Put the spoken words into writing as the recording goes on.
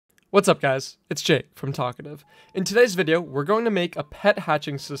What's up guys, it's Jake from Talkative. In today's video, we're going to make a pet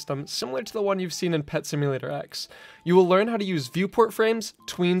hatching system similar to the one you've seen in Pet Simulator X. You will learn how to use viewport frames,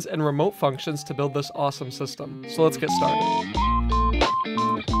 tweens, and remote functions to build this awesome system. So let's get started.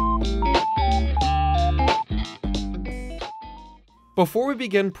 Before we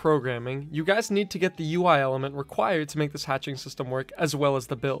begin programming, you guys need to get the UI element required to make this hatching system work, as well as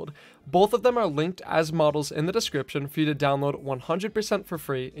the build. Both of them are linked as models in the description for you to download 100% for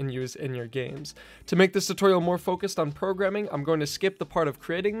free and use in your games. To make this tutorial more focused on programming, I'm going to skip the part of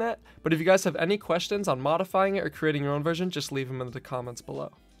creating that, but if you guys have any questions on modifying it or creating your own version, just leave them in the comments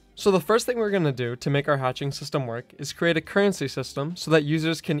below. So the first thing we're going to do to make our hatching system work is create a currency system so that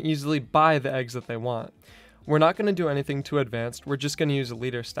users can easily buy the eggs that they want. We're not going to do anything too advanced, we're just going to use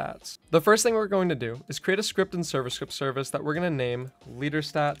leader stats. The first thing we're going to do is create a script in ServerScript service that we're going to name leader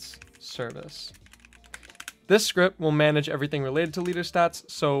stats service. This script will manage everything related to leader stats,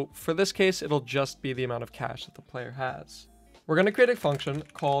 so for this case, it'll just be the amount of cash that the player has. We're going to create a function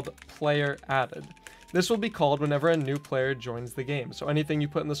called player added. This will be called whenever a new player joins the game. So anything you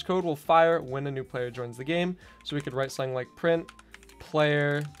put in this code will fire when a new player joins the game. So we could write something like print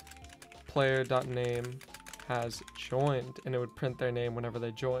player.name has joined, and it would print their name whenever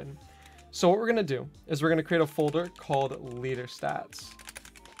they join. So what we're going to do is we're going to create a folder called leader stats,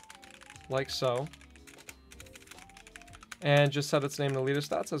 like so, and just set its name to leader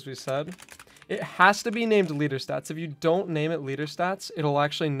stats as we said. It has to be named leader stats. If you don't name it leader stats, it'll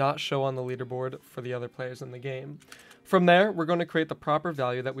actually not show on the leaderboard for the other players in the game. From there, we're going to create the proper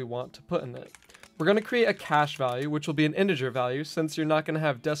value that we want to put in it. We're going to create a cash value, which will be an integer value since you're not going to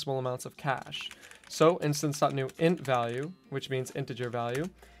have decimal amounts of cash. So instance.new int value, which means integer value,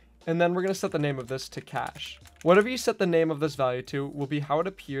 and then we're going to set the name of this to cash. Whatever you set the name of this value to will be how it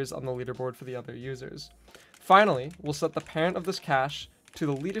appears on the leaderboard for the other users. Finally, we'll set the parent of this cash to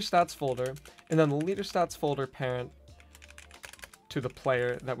the leader stats folder, and then the leader stats folder parent to the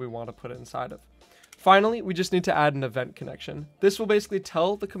player that we want to put it inside of. Finally, we just need to add an event connection. This will basically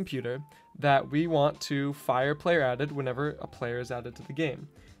tell the computer that we want to fire player added whenever a player is added to the game.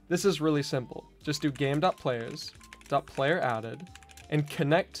 This is really simple. Just do game.players.playerAdded and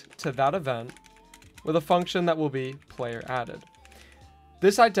connect to that event with a function that will be player added.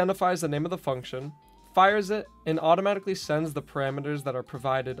 This identifies the name of the function, fires it, and automatically sends the parameters that are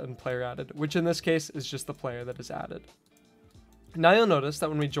provided in player added, which in this case is just the player that is added. Now you'll notice that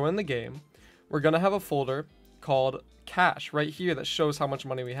when we join the game, we're going to have a folder called cash right here that shows how much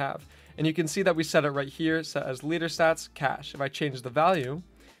money we have. And you can see that we set it right here, set as leader stats cash. If I change the value,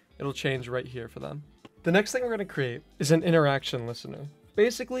 it'll change right here for them. The next thing we're going to create is an interaction listener.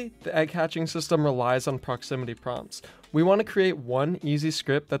 Basically, the egg hatching system relies on proximity prompts. We want to create one easy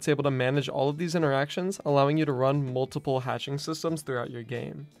script that's able to manage all of these interactions, allowing you to run multiple hatching systems throughout your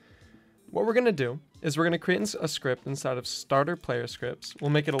game. What we're going to do is we're going to create a script inside of starter player scripts.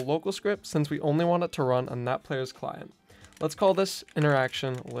 We'll make it a local script since we only want it to run on that player's client. Let's call this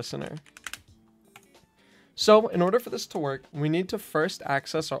interaction listener. So in order for this to work, we need to first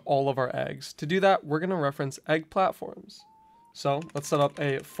access all of our eggs. To do that, we're going to reference egg platforms. So let's set up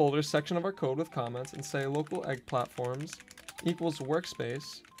a folder section of our code with comments and say local egg platforms equals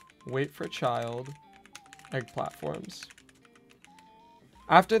workspace, wait for child, egg platforms.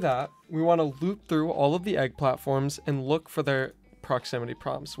 After that, we want to loop through all of the egg platforms and look for their proximity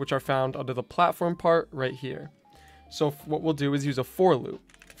prompts, which are found under the platform part right here. So what we'll do is use a for loop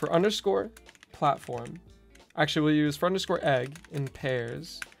for underscore platform. Actually, we'll use for underscore egg in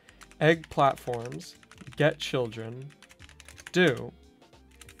pairs, egg platforms, get children, do.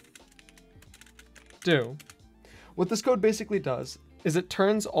 What this code basically does is it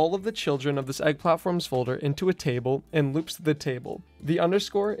turns all of the children of this egg platforms folder into a table and loops the table. The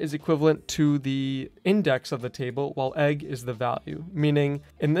underscore is equivalent to the index of the table, while egg is the value, meaning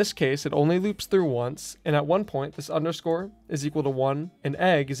in this case it only loops through once, and at one point this underscore is equal to 1 and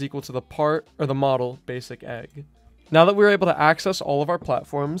egg is equal to the part or the model basic egg. Now that we're able to access all of our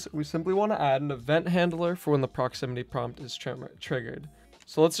platforms, we simply want to add an event handler for when the proximity prompt is triggered.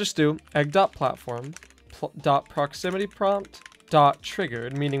 So let's just do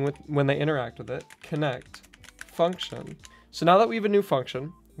egg.platform.proximityPrompt.triggered, meaning when they interact with it, connect function. So now that we have a new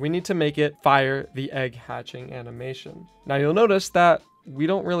function, we need to make it fire the egg hatching animation. Now you'll notice that we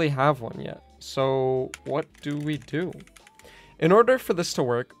don't really have one yet. So what do we do? In order for this to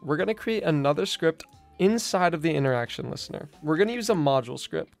work, we're going to create another script inside of the interaction listener. We're going to use a module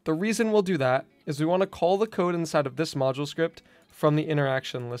script. The reason we'll do that is we want to call the code inside of this module script from the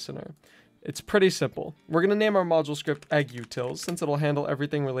interaction listener. It's pretty simple. We're going to name our module script eggutils since it'll handle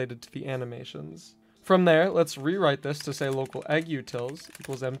everything related to the animations. From there, let's rewrite this to say local egg utils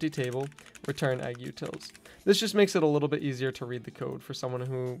equals empty table, return egg utils. This just makes it a little bit easier to read the code for someone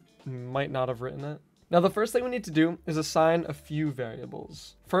who might not have written it. Now, the first thing we need to do is assign a few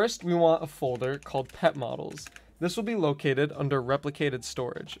variables. First, we want a folder called pet models. This will be located under replicated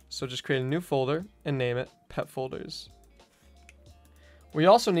storage. So just create a new folder and name it pet folders. We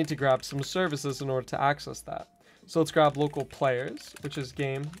also need to grab some services in order to access that. So let's grab local players, which is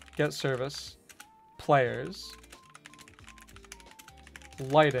game, get service, players,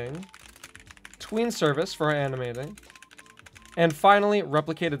 lighting, tween service for our animating, and finally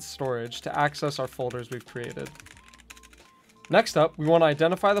replicated storage to access our folders we've created. Next up, we want to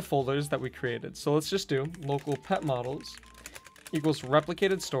identify the folders that we created. So let's just do local pet models equals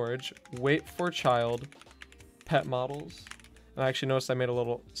replicated storage, wait for child, pet models. And I actually noticed I made a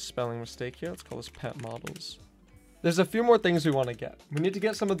little spelling mistake here. Let's call this pet models. There's a few more things we want to get. We need to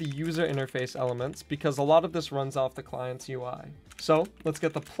get some of the user interface elements because a lot of this runs off the client's UI. So let's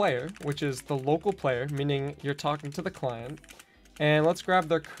get the player, which is the local player, meaning you're talking to the client. And let's grab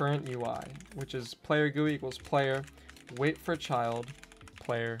their current UI, which is player GUI equals player, wait for child,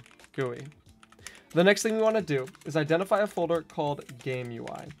 player GUI. The next thing we want to do is identify a folder called game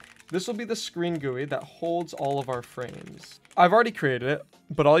UI. This will be the screen GUI that holds all of our frames. I've already created it,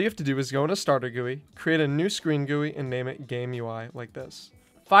 but all you have to do is go into starter GUI, create a new screen GUI, and name it game UI like this.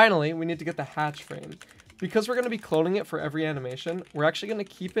 Finally, we need to get the hatch frame. Because we're going to be cloning it for every animation, we're actually going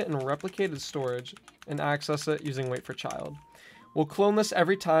to keep it in replicated storage and access it using wait for child. We'll clone this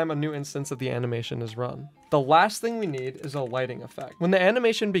every time a new instance of the animation is run. The last thing we need is a lighting effect. When the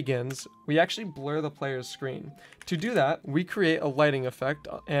animation begins, we actually blur the player's screen. To do that, we create a lighting effect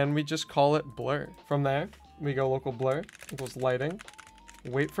and we just call it blur. From there, we go local blur equals lighting,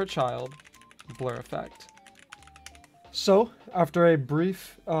 wait for child, blur effect. So after a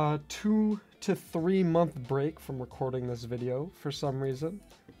brief 2 to 3 month break from recording this video for some reason,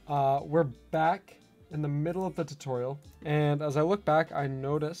 we're back in the middle of the tutorial, and as I look back, I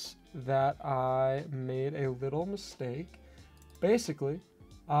notice that I made a little mistake. Basically,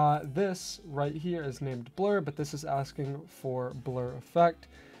 this right here is named blur, but this is asking for blur effect.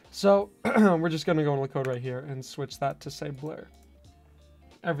 So we're just gonna go in the code right here and switch that to say blur.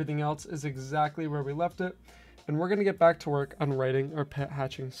 Everything else is exactly where we left it, and we're gonna get back to work on writing our pet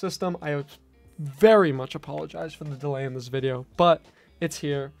hatching system. I very much apologize for the delay in this video, but it's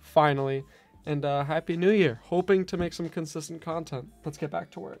here finally. And Happy New Year, hoping to make some consistent content. Let's get back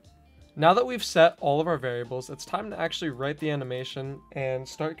to work. Now that we've set all of our variables, it's time to actually write the animation and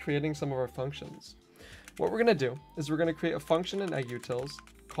start creating some of our functions. What we're gonna do is we're gonna create a function in egg utils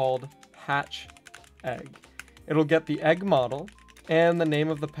called hatch egg. It'll get the egg model and the name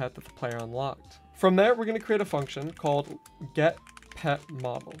of the pet that the player unlocked. From there, we're gonna create a function called get pet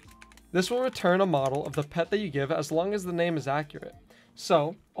model. This will return a model of the pet that you give as long as the name is accurate.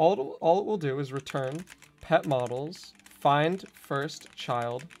 So all it will do is return pet models, find first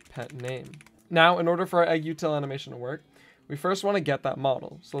child pet name. Now, in order for our egg util animation to work, we first want to get that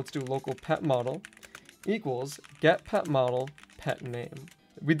model. So let's do local pet model equals get pet model pet name.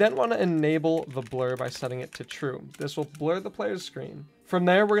 We then want to enable the blur by setting it to true. This will blur the player's screen. From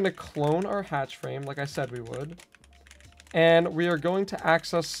there, we're going to clone our hatch frame like I said we would. And we are going to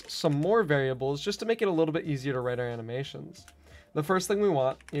access some more variables just to make it a little bit easier to write our animations. The first thing we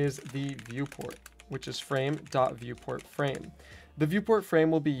want is the viewport, which is frame.viewport frame. The viewport frame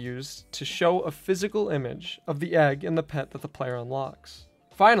will be used to show a physical image of the egg and the pet that the player unlocks.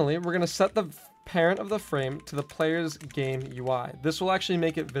 Finally, we're going to set the parent of the frame to the player's game UI. This will actually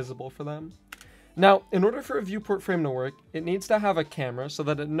make it visible for them. Now, in order for a viewport frame to work, it needs to have a camera so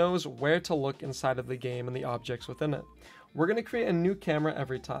that it knows where to look inside of the game and the objects within it. We're going to create a new camera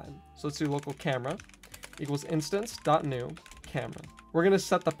every time. So let's do local camera equals instance.new camera. We're going to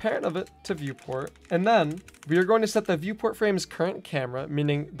set the parent of it to viewport, and then we are going to set the viewport frame's current camera,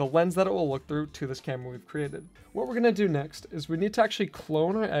 meaning the lens that it will look through, to this camera we've created. What we're going to do next is we need to actually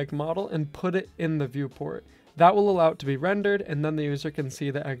clone our egg model and put it in the viewport. That will allow it to be rendered, and then the user can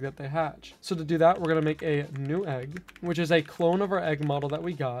see the egg that they hatch. So to do that, we're going to make a new egg, which is a clone of our egg model that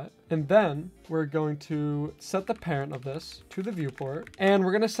we got. And then we're going to set the parent of this to the viewport, and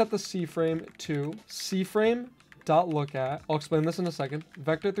we're going to set the C-frame to cframe.lookAt. I'll explain this in a second.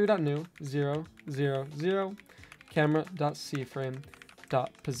 Vector3.new 0, 0, 0, camera.cframe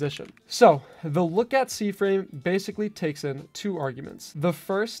camera.position. So the look at C-frame basically takes in two arguments. The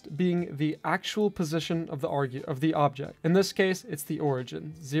first being the actual position of the object. In this case, it's the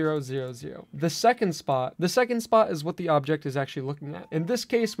origin, 0, 0, 0. The second spot is what the object is actually looking at. In this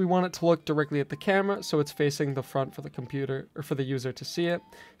case, we want it to look directly at the camera, so it's facing the front for the computer or for the user to see it.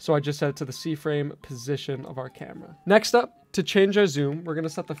 So I just set it to the C-frame position of our camera. Next up, to change our zoom, we're going to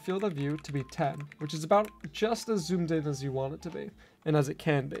set the field of view to be 10, which is about just as zoomed in as you want it to be, and as it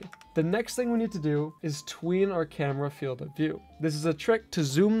can be. The next thing we need to do is tween our camera field of view. This is a trick to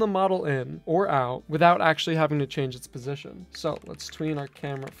zoom the model in or out without actually having to change its position. So let's tween our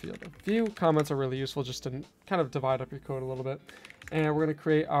camera field of view. Comments are really useful just to kind of divide up your code a little bit. And we're going to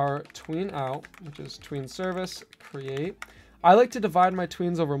create our tween out, which is tween service, create. I like to divide my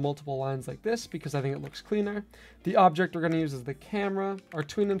tweens over multiple lines like this because I think it looks cleaner. The object we're going to use is the camera. Our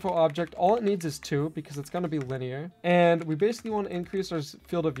tween info object, all it needs is 2 because it's going to be linear. And we basically want to increase our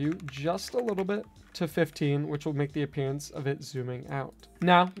field of view just a little bit to 15, which will make the appearance of it zooming out.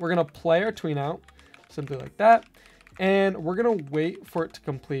 Now we're going to play our tween out simply like that. And we're going to wait for it to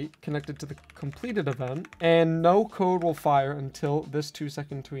complete, connected to the completed event, and no code will fire until this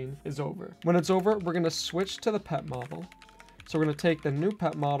 2-second tween is over. When it's over, we're going to switch to the pet model. So we're going to take the new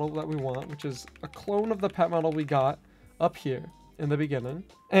pet model that we want, which is a clone of the pet model we got up here in the beginning.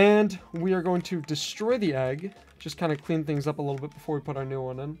 And we are going to destroy the egg, just kind of clean things up a little bit before we put our new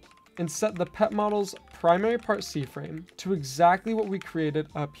one in, and set the pet model's primary part C-frame to exactly what we created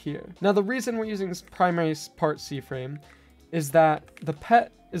up here. Now, the reason we're using this primary part C-frame is that the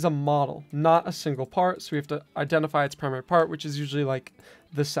pet is a model, not a single part. So we have to identify its primary part, which is usually like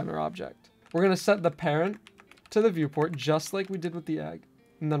the center object. We're going to set the parent to the viewport just like we did with the egg,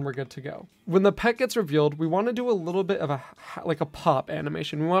 and then we're good to go. When the pet gets revealed, we want to do a little bit of a pop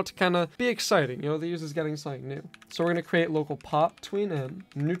animation. We want it to kind of be exciting, you know, the user's getting something new. So we're going to create local pop tween in,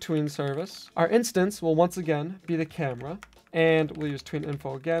 new tween service. Our instance will once again be the camera, and we'll use tween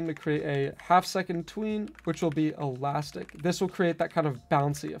info again to create a 1/2-second tween, which will be elastic. This will create that kind of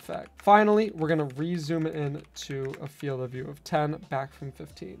bouncy effect. Finally, we're going to re-zoom it in to a field of view of 10 back from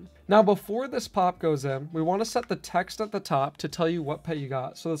 15. Now, before this pop goes in, we want to set the text at the top to tell you what pet you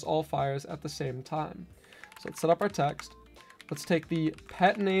got, so this all fires at the same time. So let's set up our text. Let's take the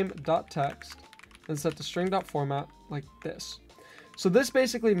pet name.text and set the string.format like this. So this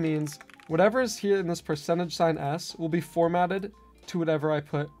basically means whatever is here in this %s will be formatted to whatever I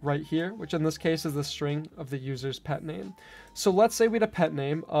put right here, which in this case is the string of the user's pet name. So let's say we had a pet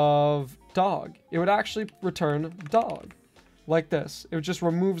name of dog. It would actually return dog like this. It just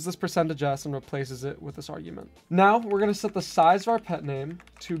removes this %s and replaces it with this argument. Now we're going to set the size of our pet name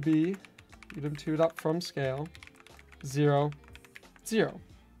to be item2.fromScale 0, 0,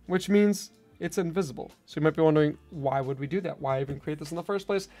 which means it's invisible. So you might be wondering, why would we do that? Why even create this in the first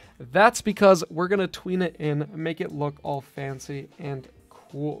place? That's because we're going to tween it in, make it look all fancy and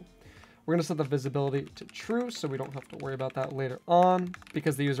cool. We're going to set the visibility to true, so we don't have to worry about that later on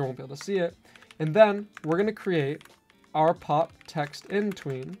because the user won't be able to see it. And then we're going to create our pop text in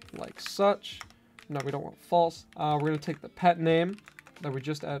tween like such. No, we don't want false. We're going to take the pet name that we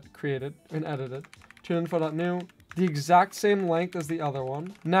just created and edited, tweeninfo.new, the exact same length as the other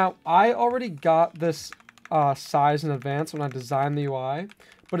one. Now, I already got this size in advance when I designed the UI,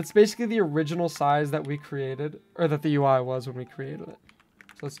 but it's basically the original size that we created, or that the UI was when we created it.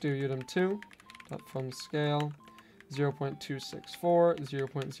 So let's do item2.fromScale 0.264,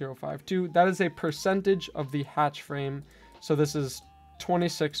 0.052. That is a percentage of the hatch frame. So this is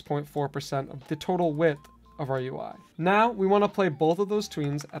 26.4% of the total width of our UI. Now we want to play both of those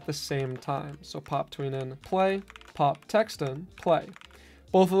tweens at the same time. So pop tween in, play, pop text in, play.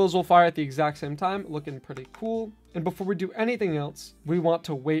 Both of those will fire at the exact same time, looking pretty cool. And before we do anything else, we want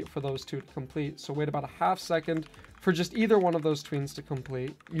to wait for those two to complete. So wait about a 1/2 second for just either one of those tweens to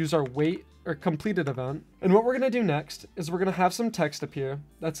complete. Use our wait or completed event. And what we're going to do next is we're going to have some text appear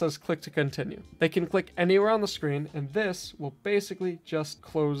that says click to continue. They can click anywhere on the screen, and this will basically just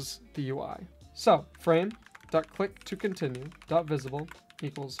close the UI. So frame.click to continue .visible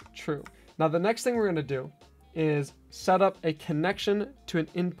equals true. Now the next thing we're going to do is set up a connection to an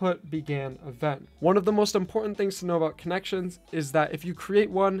input began event. One of the most important things to know about connections is that if you create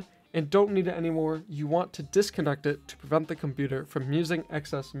one and don't need it anymore, you want to disconnect it to prevent the computer from using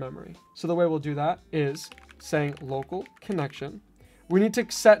excess memory. So the way we'll do that is saying local connection. We need to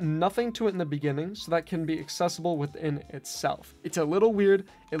set nothing to it in the beginning so that can be accessible within itself. It's a little weird.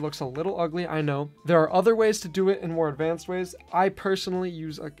 It looks a little ugly, I know. There are other ways to do it in more advanced ways. I personally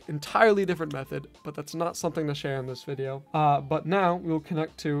use an entirely different method, but that's not something to share in this video. But now we will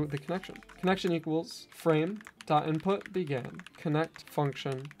connect to the connection. Connection equals frame input began, connect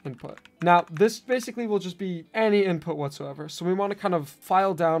function input. Now, this basically will just be any input whatsoever. So we want to kind of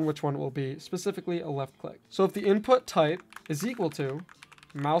file down which one it will be, specifically a left click. So if the input type is equal to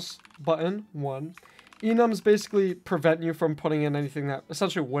mouse button 1, enums basically prevent you from putting in anything that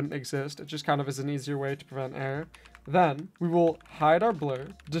essentially wouldn't exist. It just kind of is an easier way to prevent error. Then we will hide our blur,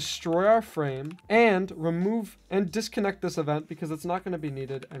 destroy our frame, and remove and disconnect this event because it's not going to be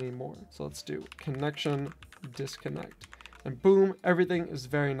needed anymore. So let's do connection disconnect. And boom, everything is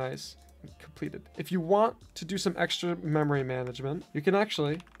very nice and completed. If you want to do some extra memory management, you can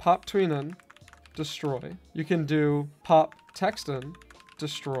actually pop tween in, destroy. You can do pop text in,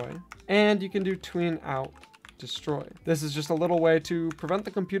 destroy. And you can do tween out, destroy. This is just a little way to prevent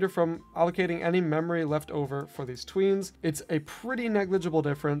the computer from allocating any memory left over for these tweens. It's a pretty negligible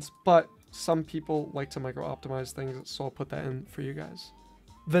difference, but some people like to micro-optimize things, so I'll put that in for you guys.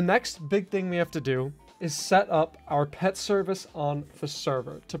 The next big thing we have to do is set up our pet service on the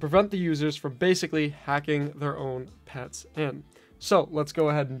server to prevent the users from basically hacking their own pets in. So let's go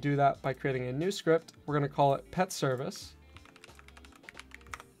ahead and do that by creating a new script. We're going to call it pet service.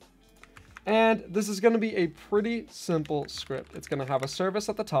 And this is going to be a pretty simple script. It's going to have a service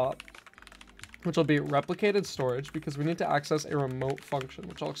at the top, which will be replicated storage because we need to access a remote function,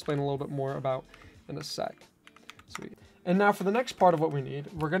 which I'll explain a little bit more about in a sec. Sweet. And now for the next part of what we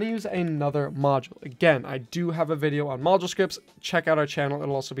need, we're going to use another module. Again, I do have a video on module scripts. Check out our channel.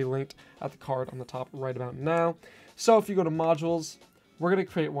 It'll also be linked at the card on the top right about now. So if you go to modules, we're going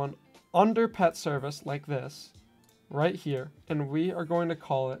to create one under pet service like this right here. And we are going to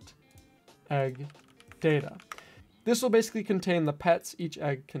call it egg data. This will basically contain the pets each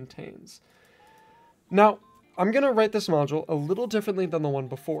egg contains. Now, I'm going to write this module a little differently than the one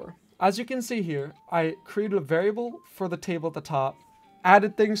before. As you can see here, I created a variable for the table at the top,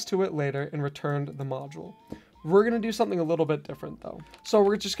 added things to it later, and returned the module. We're going to do something a little bit different though. So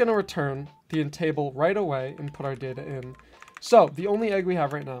we're just going to return the table right away and put our data in. So the only egg we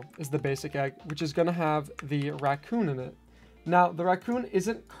have right now is the basic egg, which is going to have the raccoon in it. Now, the raccoon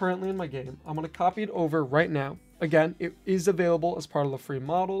isn't currently in my game. I'm going to copy it over right now. Again, it is available as part of the free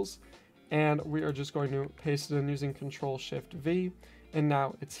models, and we are just going to paste it in using Control-Shift-V, and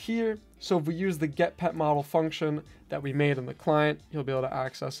now it's here. So if we use the getPetModel function that we made in the client, you'll be able to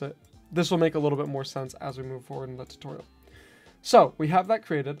access it. This will make a little bit more sense as we move forward in the tutorial. So we have that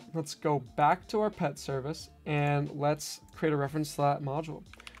created. Let's go back to our pet service, and let's create a reference to that module.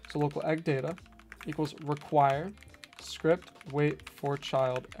 So local egg data equals require script wait for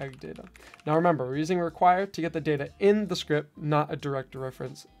child egg data. Now remember, we're using require to get the data in the script, not a direct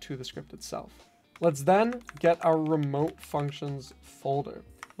reference to the script itself. Let's then get our remote functions folder,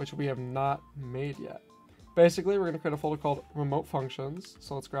 which we have not made yet. Basically, we're going to create a folder called remote functions.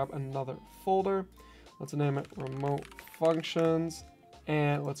 So let's grab another folder. Let's name it remote functions,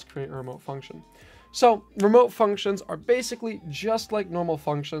 and let's create a remote function. So remote functions are basically just like normal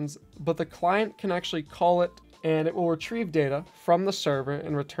functions, but the client can actually call it and it will retrieve data from the server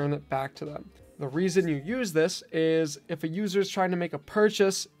and return it back to them. The reason you use this is if a user is trying to make a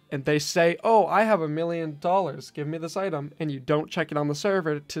purchase and they say, oh, I have $1 million, give me this item, and you don't check it on the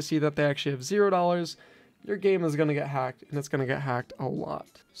server to see that they actually have $0, your game is going to get hacked, and it's going to get hacked a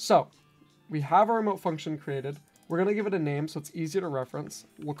lot. So we have our remote function created. We're going to give it a name so it's easier to reference.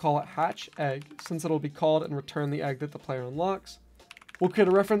 We'll call it hatch egg, since it'll be called and return the egg that the player unlocks. We'll create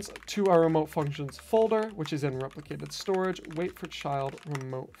a reference to our remote functions folder, which is in replicated storage, wait for child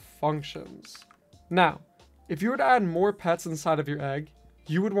remote functions. Now, if you were to add more pets inside of your egg,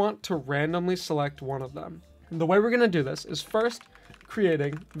 you would want to randomly select one of them. And the way we're going to do this is first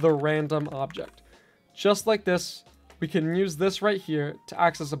creating the random object. Just like this, we can use this right here to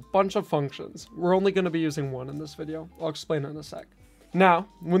access a bunch of functions. We're only going to be using one in this video. I'll explain it in a sec. Now,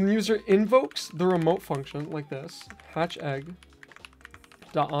 when the user invokes the remote function like this, hatch egg,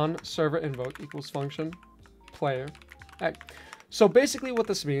 on server invoke equals function player egg. So basically what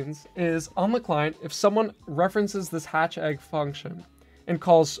this means is on the client, if someone references this hatch egg function and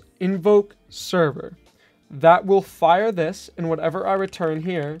calls invoke server, that will fire this, and whatever I return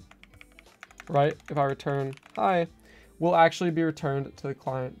here, right, if I return hi, will actually be returned to the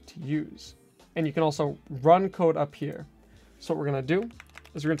client to use. And you can also run code up here. So what we're going to do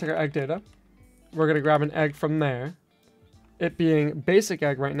is we're going to take our egg data, we're going to grab an egg from there, it being basic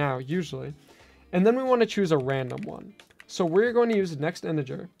egg right now, usually. And then we want to choose a random one. So we're going to use next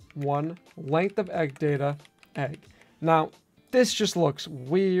integer, 1, length of egg data, egg. Now, this just looks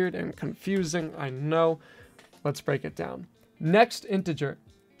weird and confusing, I know. Let's break it down. Next integer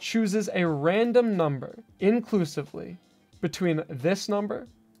chooses a random number inclusively between this number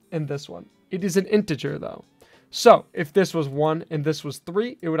and this one. It is an integer though. So if this was 1 and this was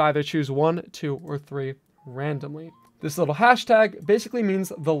 3, it would either choose 1, 2, or 3 randomly. This little hashtag basically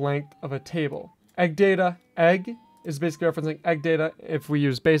means the length of a table. Egg data, egg, is basically referencing egg data if we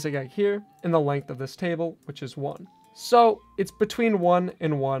use basic egg here, and the length of this table, which is 1. So it's between 1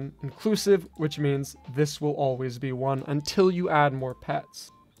 and 1 inclusive, which means this will always be 1 until you add more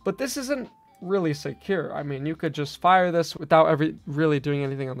pets. But this isn't really secure. I mean, you could just fire this without really doing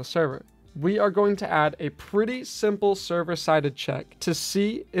anything on the server. We are going to add a pretty simple server-sided check to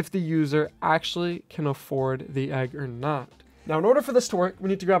see if the user actually can afford the egg or not. Now, in order for this to work, we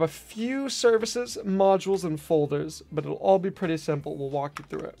need to grab a few services, modules, and folders, but it'll all be pretty simple. We'll walk you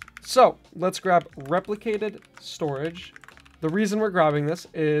through it. So let's grab replicated storage. The reason we're grabbing this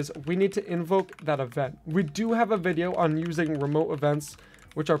is we need to invoke that event. We do have a video on using remote events,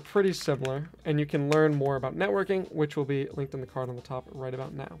 which are pretty similar, and you can learn more about networking, which will be linked in the card on the top right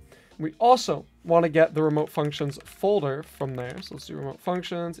about now. We also want to get the remote functions folder from there. So let's do remote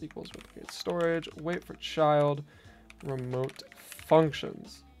functions equals replicate storage, wait for child, remote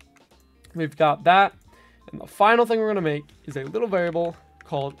functions. We've got that. And the final thing we're going to make is a little variable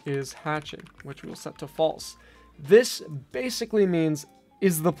called isHatching, which we will set to false. This basically means,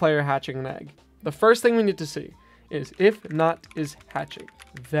 is the player hatching an egg? The first thing we need to see is if not is hatching,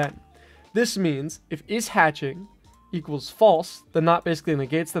 then. This means if is hatching equals false, the not basically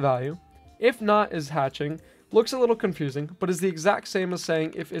negates the value. If not is hatching looks a little confusing, but is the exact same as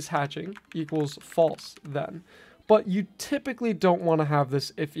saying if is hatching equals false, then. But you typically don't want to have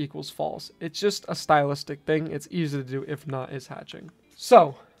this if equals false. It's just a stylistic thing. It's easy to do if not is hatching.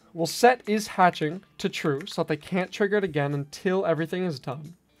 So we'll set is hatching to true so that they can't trigger it again until everything is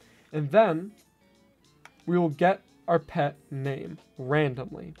done. And then we will get our pet name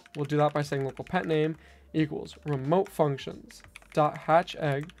randomly. We'll do that by saying local pet name equals remote functions dot hatch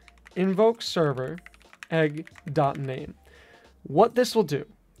egg invoke server egg dot name. What this will do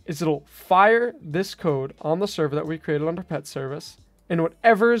is it'll fire this code on the server that we created under pet service, and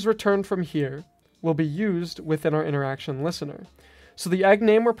whatever is returned from here will be used within our interaction listener. So the egg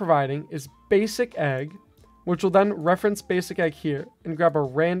name we're providing is basic egg, which will then reference basic egg here and grab a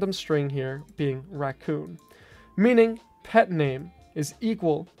random string here being raccoon, meaning pet name is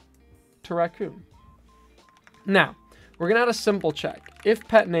equal to raccoon. Now, we're going to add a simple check. If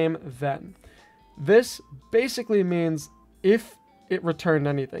pet name, then. This basically means if it returned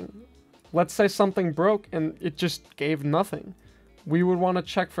anything. Let's say something broke and it just gave nothing. We would want to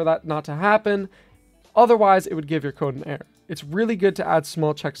check for that not to happen. Otherwise, it would give your code an error. It's really good to add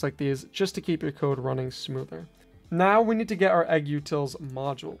small checks like these just to keep your code running smoother. Now we need to get our egg utils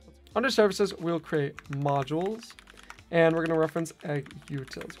module. Under services, we'll create modules, and we're going to reference egg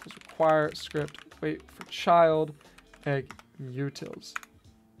utils. We'll require script wait for child egg utils.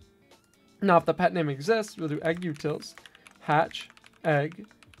 Now, if the pet name exists, we'll do egg utils hatch egg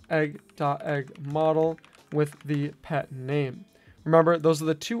egg.egg model with the pet name. Remember, those are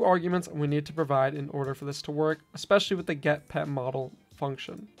the two arguments we need to provide in order for this to work, especially with the get pet model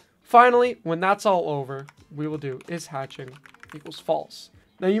function. Finally, when that's all over, we will do is hatching equals false.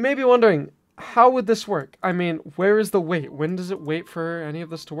 Now you may be wondering, how would this work? I mean, where is the wait? When does it wait for any of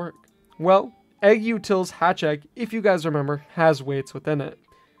this to work? Well, egg utils hatch egg, if you guys remember, has waits within it.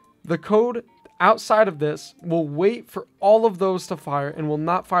 The code outside of this will wait for all of those to fire and will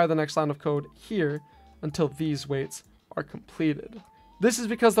not fire the next line of code here until these waits are completed. This is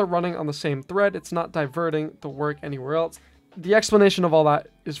because they're running on the same thread. It's not diverting the work anywhere else. The explanation of all that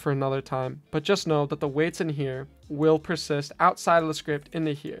is for another time, but just know that the waits in here will persist outside of the script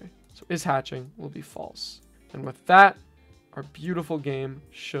into here. So is hatching will be false. And with that, our beautiful game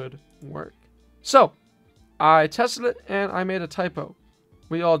should work. So I tested it and I made a typo.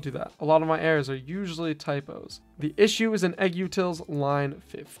 We all do that. A lot of my errors are usually typos. The issue is in egg utils line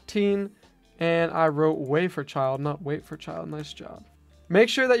 15, and I wrote way for child, not wait for child. Nice job. Make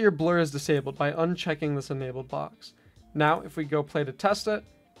sure that your blur is disabled by unchecking this enabled box. Now, if we go play to test it,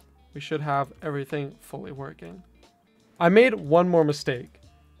 we should have everything fully working. I made one more mistake.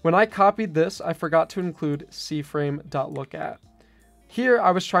 When I copied this, I forgot to include cframe.lookat. Here,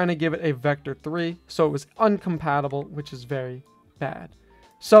 I was trying to give it a vector 3, so it was uncompatible, which is very bad.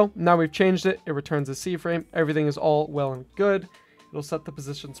 So now we've changed it. It returns a C-frame. Everything is all well and good. It'll set the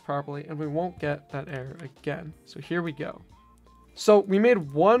positions properly and we won't get that error again. So here we go. So we made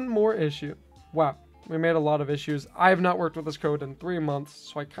one more issue. Wow, we made a lot of issues. I have not worked with this code in 3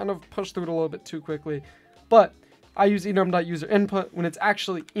 months, so I kind of pushed through it a little bit too quickly. But I use enum.userinput when it's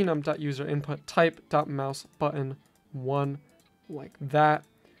actually enum.userinput type.mouse button 1 like that.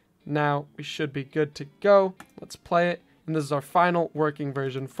 Now we should be good to go. Let's play it. And this is our final working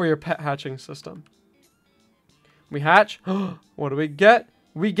version for your pet hatching system. We hatch. What do we get?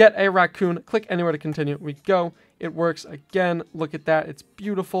 We get a raccoon. Click anywhere to continue. We go. It works again. Look at that. It's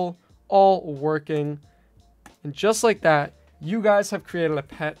beautiful. All working. And just like that, you guys have created a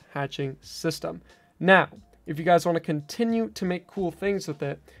pet hatching system. Now, if you guys want to continue to make cool things with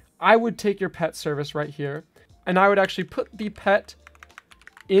it, I would take your pet service right here, and I would actually put the pet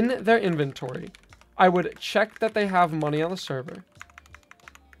in their inventory. I would check that they have money on the server,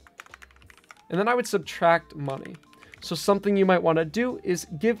 and then I would subtract money. So something you might want to do is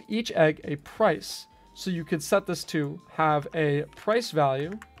give each egg a price. So you could set this to have a price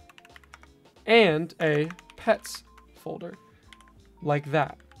value and a pets folder, like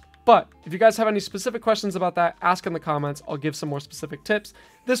that. But if you guys have any specific questions about that, ask in the comments. I'll give some more specific tips.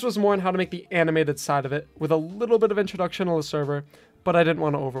 This was more on how to make the animated side of it with a little bit of introduction to the server, but I didn't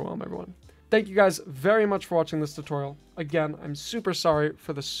want to overwhelm everyone. Thank you guys very much for watching this tutorial. Again, I'm super sorry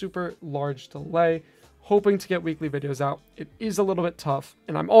for the super large delay. Hoping to get weekly videos out. It is a little bit tough,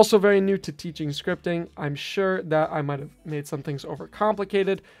 and I'm also very new to teaching scripting. I'm sure that I might have made some things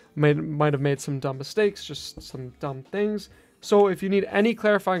overcomplicated, might have made some dumb mistakes, just some dumb things. So if you need any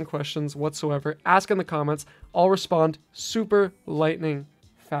clarifying questions whatsoever, ask in the comments. I'll respond super lightning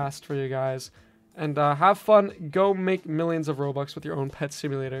fast for you guys. And have fun. Go make millions of Robux with your own pet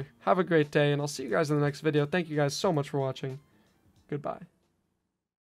simulator. Have a great day, and I'll see you guys in the next video. Thank you guys so much for watching. Goodbye.